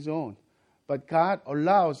evil on his own. But God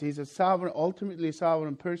allows, he's a sovereign, ultimately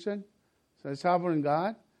sovereign person, so a sovereign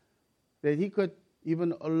God, that he could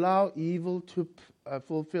even allow evil to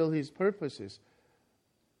fulfill his purposes.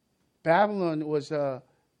 Babylon was an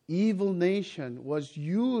evil nation, was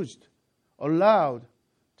allowed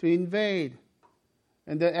to invade,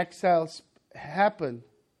 and the exiles happened.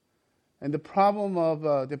 And the problem of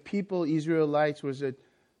the people, Israelites, was that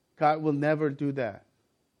God will never do that.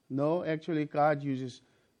 No, actually, God uses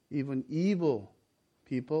even evil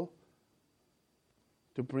people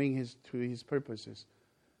to bring his purposes.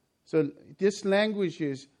 So this language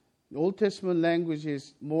is, the Old Testament language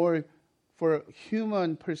is more for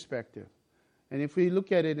human perspective. And if we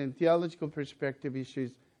look at it in theological perspective,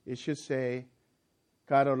 it should say,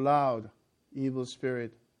 God allowed evil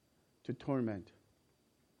spirit to torment.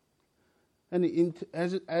 And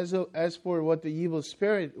as for what the evil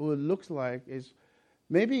spirit looks like, is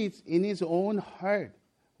maybe it's in his own heart.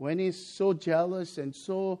 When he's so jealous and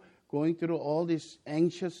so going through all this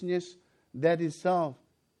anxiousness, that itself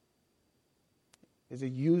is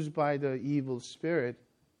used by the evil spirit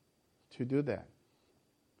to do that.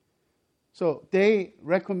 So they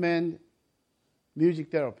recommend music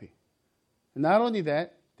therapy. Not only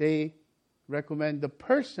that, they recommend the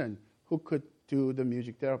person who could do the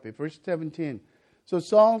music therapy. Verse 17. So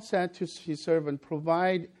Saul said to his servant,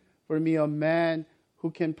 Provide for me a man who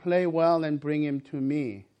can play well and bring him to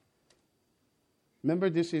me. Remember,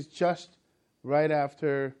 this is just right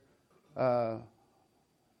after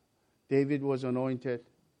David was anointed,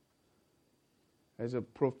 as a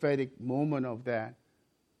prophetic moment of that.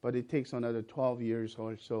 But it takes another 12 years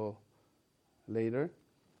or so later.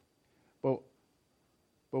 But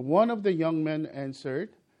one of the young men answered,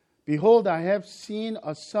 Behold, I have seen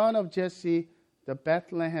a son of Jesse the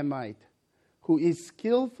Bethlehemite, who is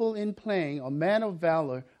skillful in playing, a man of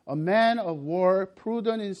valor, a man of war,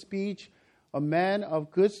 prudent in speech, a man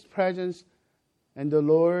of good presence, and the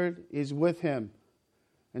Lord is with him.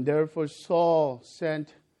 And therefore Saul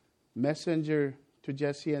sent messenger to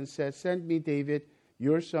Jesse and said, Send me David,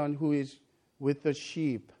 your son, who is with the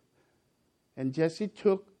sheep. And Jesse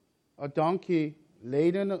took a donkey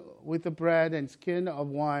laden with the bread and skin of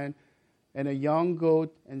wine and a young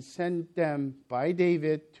goat, and sent them by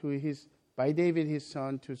David his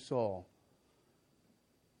son to Saul.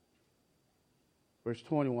 Verse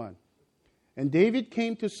 21. And David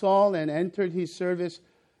came to Saul and entered his service,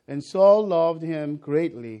 and Saul loved him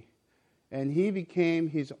greatly, and he became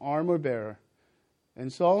his armor bearer.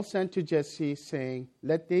 And Saul sent to Jesse, saying,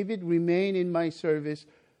 Let David remain in my service,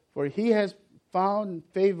 for he has found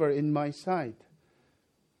favor in my sight.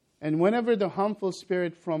 And whenever the harmful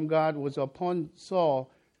spirit from God was upon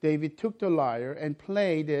Saul, David took the lyre and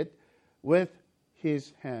played it with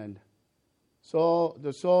his hand. So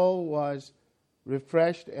the soul was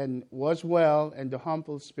refreshed and was well, and the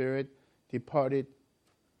harmful spirit departed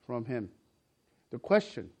from him. A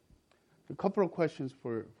couple of questions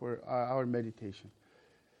for our meditation.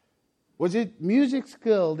 Was it music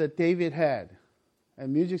skill that David had,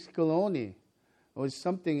 and music skill only, or was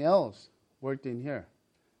something else worked in here?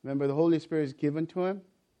 Remember, the Holy Spirit is given to him.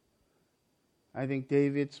 I think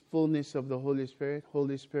David's fullness of the Holy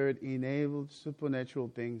Spirit enabled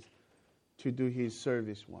supernatural things to do his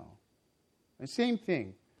service well. And same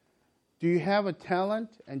thing. Do you have a talent,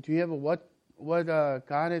 and do you have what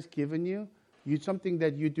God has given you? Something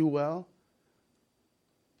that you do well?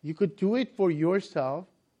 You could do it for yourself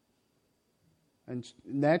and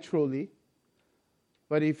naturally.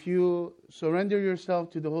 But if you surrender yourself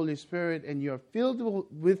to the Holy Spirit and you are filled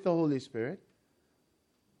with the Holy Spirit,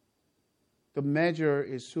 the measure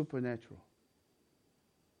is supernatural.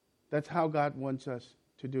 That's how God wants us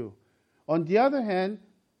to do. On the other hand,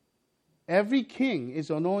 every king is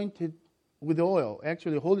anointed with oil.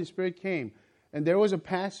 Actually, the Holy Spirit came. And there was a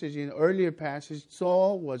passage, in an earlier passage,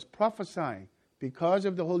 Saul was prophesying because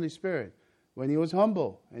of the Holy Spirit when he was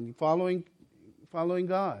humble and following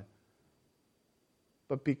God.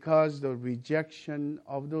 but because the rejection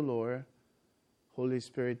of the Lord, Holy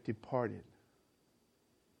Spirit departed.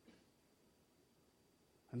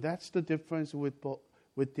 And that's the difference with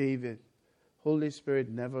David. Holy Spirit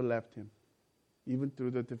never left him, even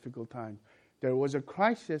through the difficult times. There was a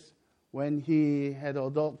crisis when he had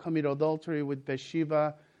committed adultery with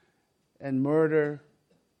Bathsheba and murder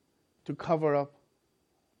to cover up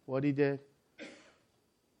what he did.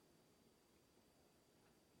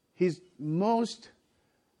 His most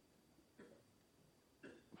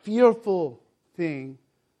fearful thing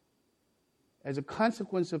as a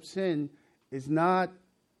consequence of sin is not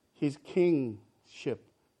his kingship,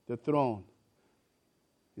 the throne.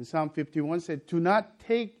 In Psalm 51 said, "Do not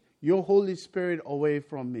take your Holy Spirit away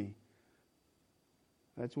from me."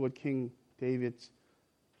 That's what King David's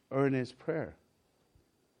earnest prayer.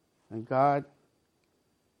 And God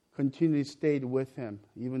continually stayed with him,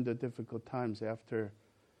 even the difficult times after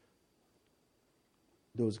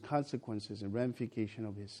those consequences and ramification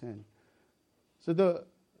of his sin. So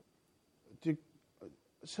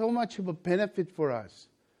so much of a benefit for us.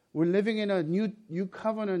 We're living in a new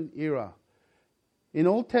covenant era. In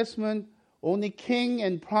Old Testament, only king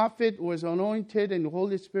and prophet was anointed, and the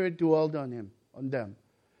Holy Spirit dwelled on them.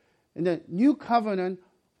 In the new covenant,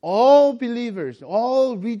 all believers,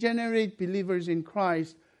 all regenerate believers in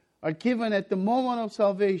Christ are given at the moment of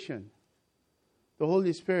salvation the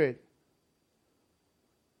Holy Spirit.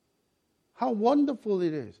 How wonderful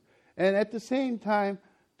it is. And at the same time,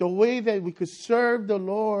 the way that we could serve the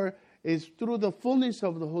Lord is through the fullness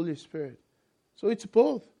of the Holy Spirit. So it's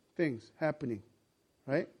both things happening,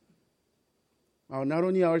 right? Not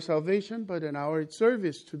only our salvation, but in our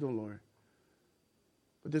service to the Lord.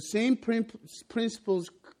 But the same principles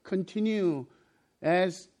continue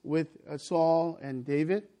as with Saul and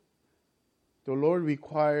David. The Lord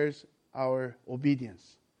requires our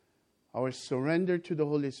obedience, our surrender to the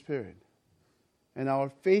Holy Spirit, and our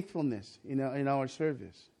faithfulness in our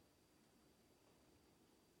service.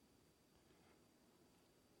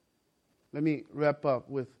 Let me wrap up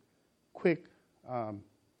with quick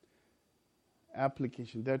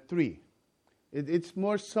application. There are three. It's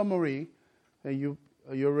more summary. You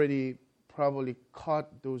already probably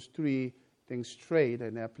caught those three things straight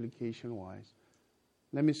and application-wise.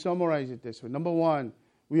 Let me summarize it this way. Number one,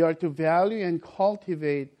 we are to value and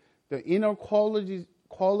cultivate the inner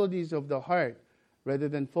qualities of the heart rather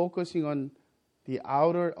than focusing on the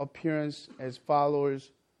outer appearance as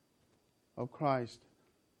followers of Christ.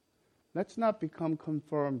 Let's not become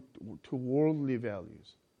conformed to worldly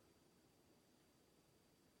values.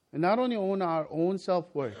 And not only on our own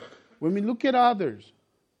self-worth. When we look at others,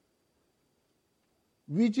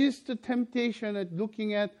 resist the temptation at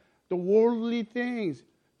looking at the worldly things.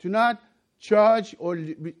 Do not judge or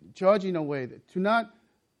judge in a way. Do not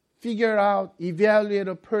figure out, evaluate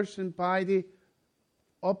a person by the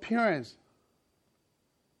appearance.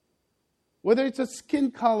 Whether it's a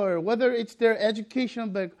skin color, whether it's their educational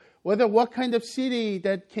background, whether what kind of city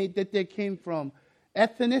that they came from,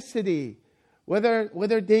 ethnicity, whether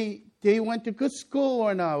they went to good school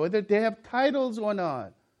or not, whether they have titles or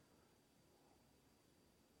not.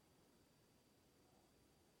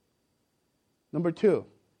 Number two,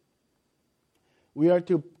 we are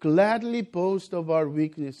to gladly boast of our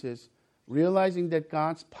weaknesses, realizing that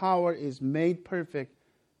God's power is made perfect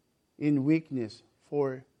in weakness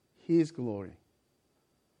for His glory.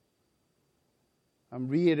 I'm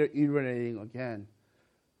reiterating again.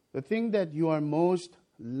 The thing that you are you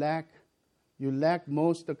lack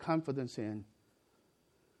most the confidence in,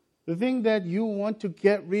 the thing that you want to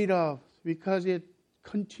get rid of because it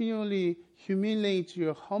continually humiliates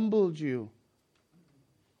you, humbles you,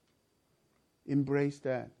 embrace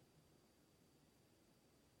that.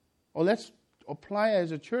 Or let's apply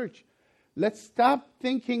as a church. Let's stop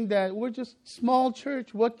thinking that we're just small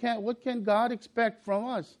church. What can God expect from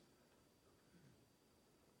us?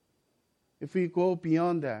 If we go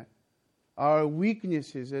beyond that, our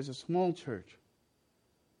weaknesses as a small church,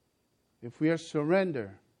 if we are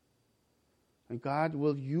surrender, and God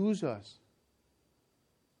will use us,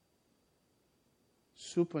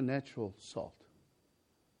 supernatural salt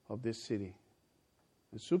of this city,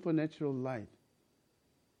 and supernatural light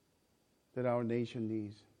that our nation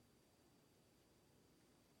needs.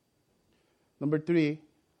 Number three,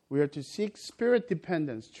 we are to seek spirit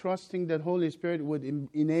dependence, trusting that Holy Spirit would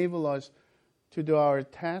enable us to do our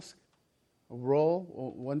task, role.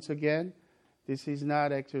 Once again, this is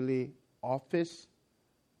not actually office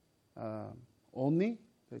only,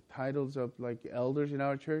 the titles of like elders in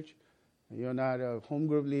our church. You're not a home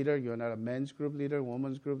group leader, you're not a men's group leader,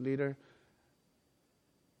 women's group leader.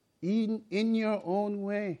 In your own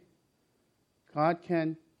way, God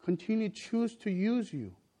can continue to choose to use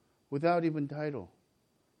you without even title.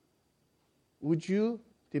 Would you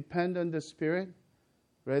depend on the Spirit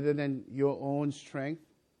rather than your own strength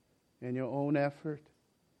and your own effort?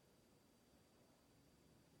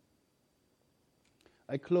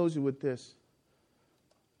 I close with this.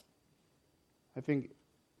 I think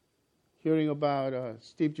hearing about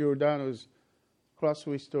Steve Giordano's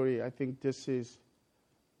Crossway story, I think this is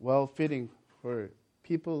well fitting for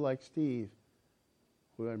people like Steve,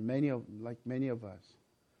 who are many of us.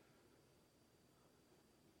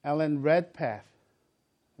 Alan Redpath,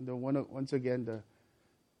 and once again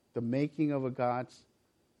the making of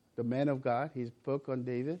the man of God, his book on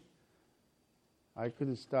David. I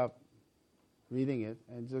couldn't stop reading it,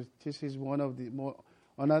 and this is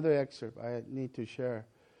another excerpt I need to share.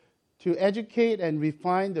 To educate and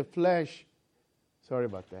refine the flesh,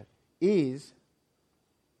 is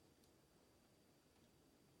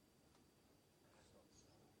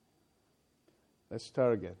let's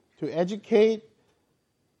start again. To educate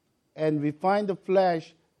and refine the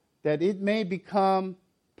flesh that it may become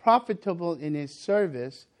profitable in his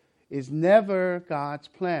service is never God's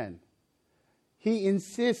plan. He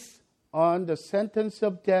insists on the sentence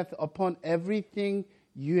of death upon everything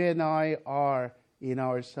you and I are in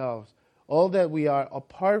ourselves. All that we are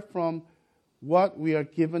apart from what we are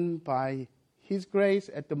given by His grace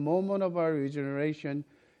at the moment of our regeneration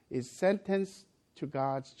is sentenced to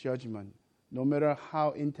God's judgment. No matter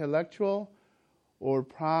how intellectual or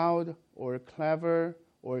proud or clever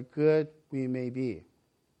or good we may be.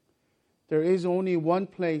 There is only one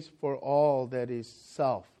place for all that is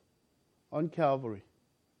self, on Calvary.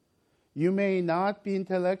 You may not be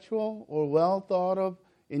intellectual or well thought of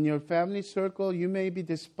in your family circle. You may be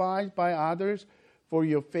despised by others for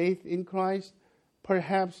your faith in Christ.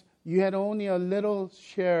 Perhaps you had only a little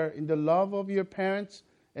share in the love of your parents,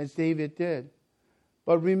 as David did.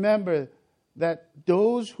 But remember that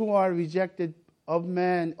those who are rejected of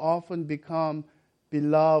man often become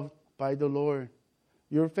beloved by the Lord.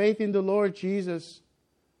 Your faith in the Lord Jesus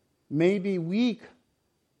may be weak,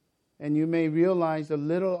 and you may realize a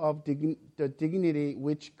little of the dignity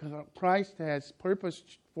which Christ has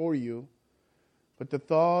purposed for you. But the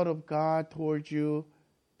thought of God towards you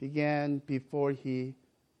began before He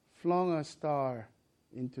flung a star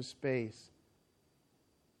into space.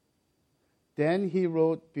 Then He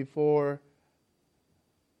wrote before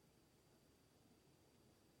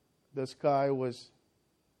the sky was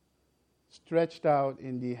stretched out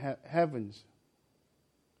in the heavens.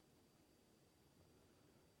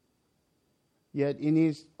 Yet in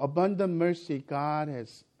His abundant mercy, God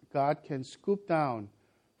can scoop down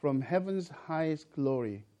from heaven's highest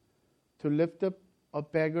glory to lift up a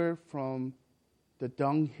beggar from the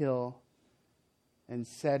dunghill and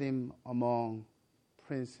set him among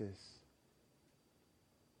princes.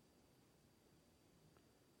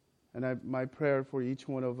 And my prayer for each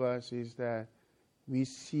one of us is that we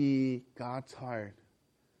see God's heart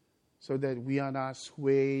so that we are not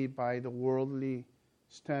swayed by the worldly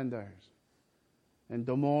standards. And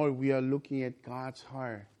the more we are looking at God's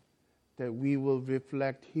heart, that we will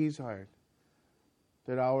reflect His heart,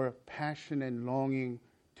 that our passion and longing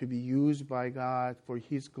to be used by God for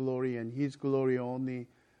His glory and His glory only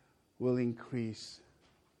will increase.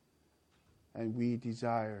 And we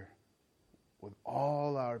desire with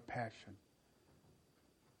all our passion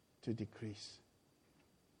to decrease.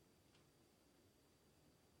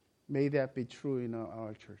 May that be true in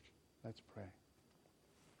our church. Let's pray.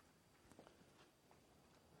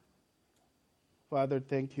 Father,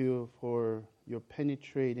 thank You for Your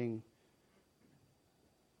penetrating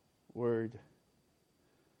word.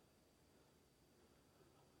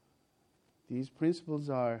 These principles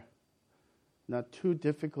are not too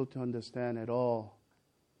difficult to understand at all.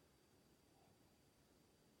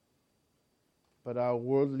 But our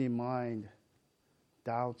worldly mind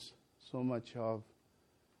doubts so much of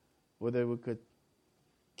whether we could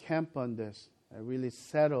camp on this and really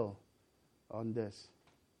settle on this.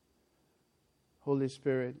 Holy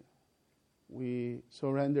Spirit, we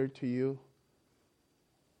surrender to You.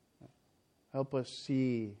 Help us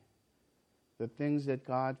see the things that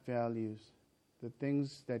God values, the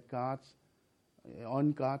things that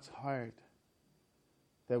on God's heart,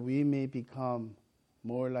 that we may become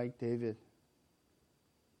more like David,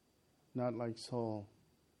 not like Saul.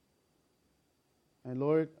 And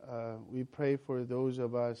Lord, we pray for those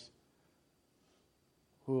of us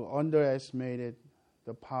who underestimated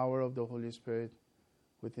the power of the Holy Spirit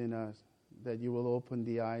within us, that You will open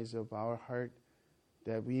the eyes of our heart,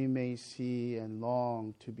 that we may see and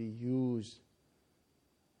long to be used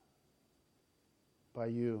by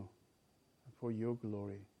You for Your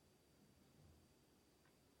glory.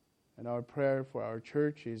 And our prayer for our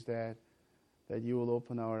church is that you will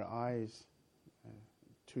open our eyes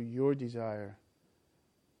to your desire,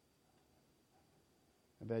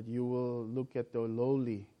 that you will look at the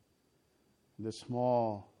lowly, the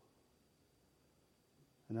small,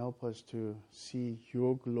 and help us to see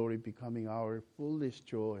your glory becoming our fullest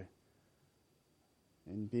joy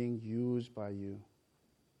in being used by you.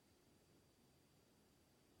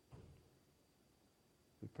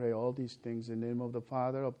 We pray all these things in the name of the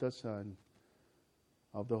Father, of the Son,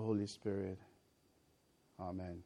 of the Holy Spirit. Amen.